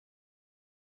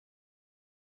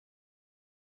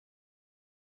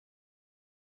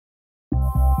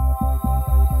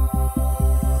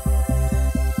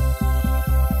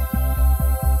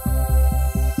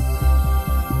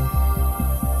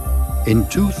In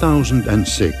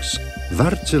 2006,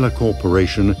 Wärtsilä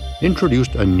Corporation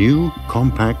introduced a new,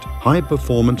 compact,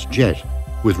 high-performance jet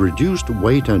with reduced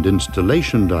weight and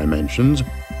installation dimensions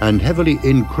and heavily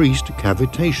increased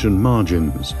cavitation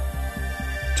margins.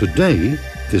 Today,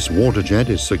 this waterjet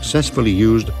is successfully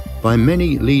used by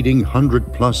many leading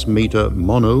 100-plus meter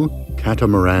mono,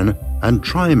 catamaran and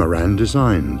trimaran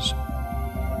designs.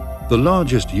 The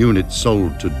largest units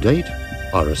sold to date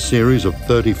are a series of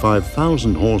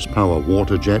 35,000 horsepower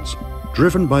waterjets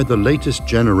driven by the latest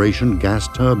generation gas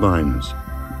turbines.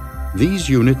 These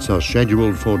units are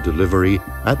scheduled for delivery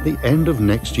at the end of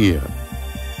next year.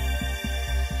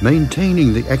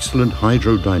 Maintaining the excellent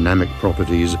hydrodynamic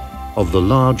properties of the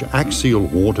large axial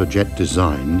waterjet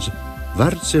designs,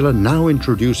 Wärtsilä now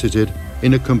introduces it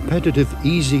in a competitive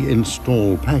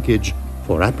easy-install package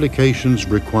for applications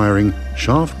requiring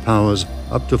shaft powers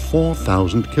up to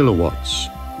 4,000 kilowatts.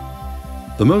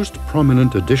 The most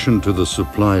prominent addition to the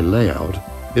supply layout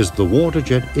is the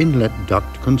waterjet inlet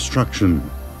duct construction.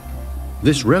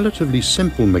 This relatively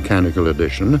simple mechanical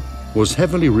addition was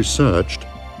heavily researched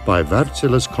by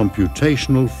Wärtsilä's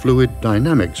computational fluid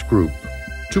dynamics group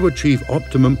to achieve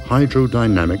optimum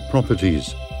hydrodynamic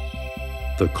properties.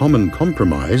 The common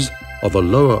compromise of a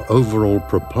lower overall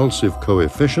propulsive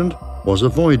coefficient was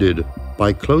avoided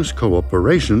by close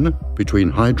cooperation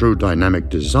between hydrodynamic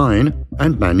design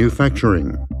and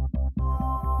manufacturing.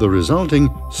 The resulting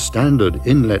standard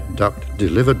inlet duct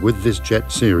delivered with this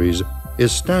jet series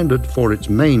is standard for its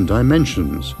main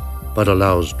dimensions, but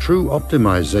allows true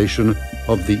optimization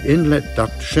of the inlet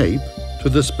duct shape to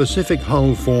the specific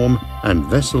hull form and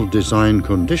vessel design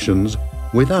conditions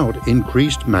without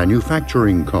increased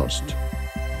manufacturing cost.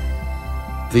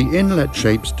 The inlet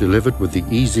shapes delivered with the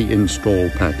Easy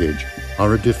Install package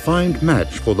are a defined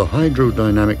match for the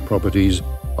hydrodynamic properties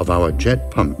of our jet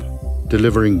pump,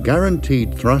 delivering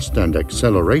guaranteed thrust and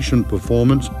acceleration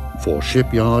performance for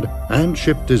shipyard and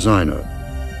ship designer.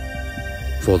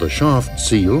 For the shaft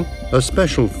seal, a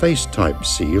special face-type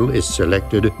seal is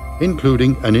selected,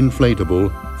 including an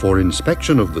inflatable for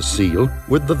inspection of the seal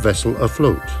with the vessel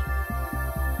afloat.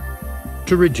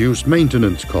 To reduce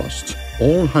maintenance costs,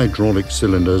 all hydraulic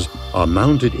cylinders are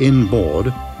mounted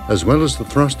inboard as well as the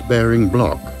thrust-bearing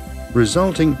block,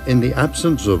 resulting in the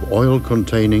absence of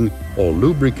oil-containing or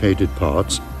lubricated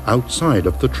parts outside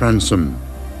of the transom.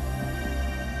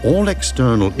 All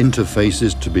external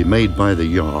interfaces to be made by the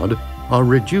yard are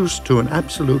reduced to an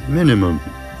absolute minimum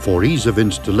for ease of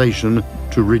installation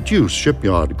to reduce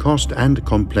shipyard cost and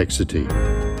complexity.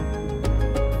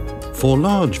 For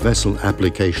large vessel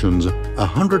applications,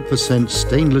 100%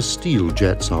 stainless steel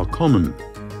jets are common,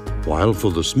 while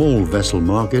for the small vessel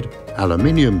market,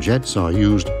 aluminium jets are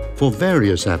used for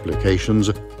various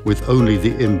applications with only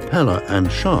the impeller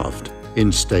and shaft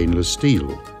in stainless steel.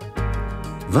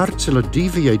 Wärtsilä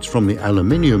deviates from the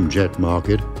aluminium jet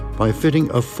market by fitting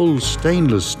a full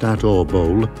stainless stator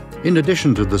bowl in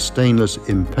addition to the stainless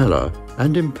impeller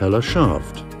and impeller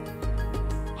shaft.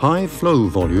 High flow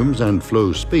volumes and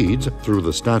flow speeds through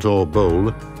the stator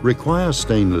bowl require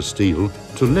stainless steel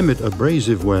to limit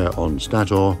abrasive wear on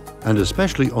stator and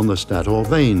especially on the stator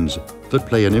vanes that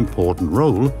play an important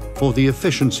role for the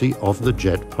efficiency of the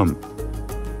jet pump.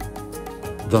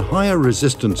 The higher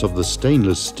resistance of the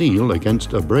stainless steel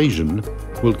against abrasion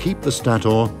will keep the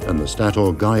stator and the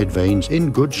stator guide vanes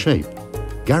in good shape,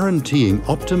 guaranteeing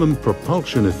optimum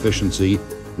propulsion efficiency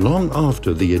long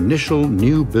after the initial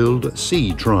new build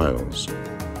sea trials.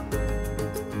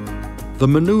 The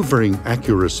maneuvering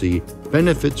accuracy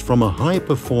benefits from a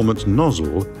high-performance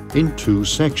nozzle in two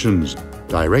sections,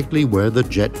 directly where the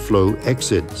jet flow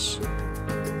exits.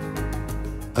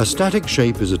 A static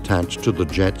shape is attached to the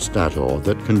jet stator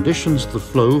that conditions the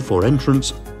flow for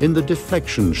entrance in the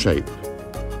deflection shape.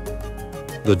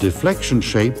 The deflection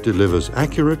shape delivers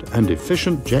accurate and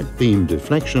efficient jet beam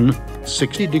deflection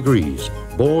 60 degrees,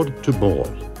 board to board.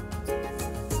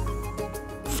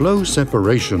 Flow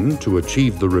separation to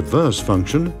achieve the reverse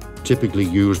function, typically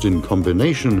used in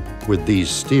combination with these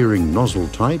steering nozzle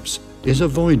types, is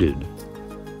avoided.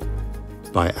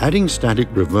 By adding static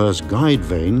reverse guide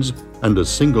vanes and a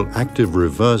single active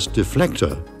reverse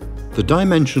deflector, the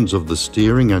dimensions of the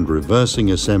steering and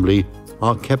reversing assembly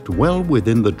are kept well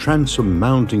within the transom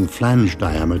mounting flange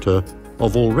diameter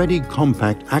of already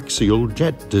compact axial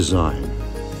jet design.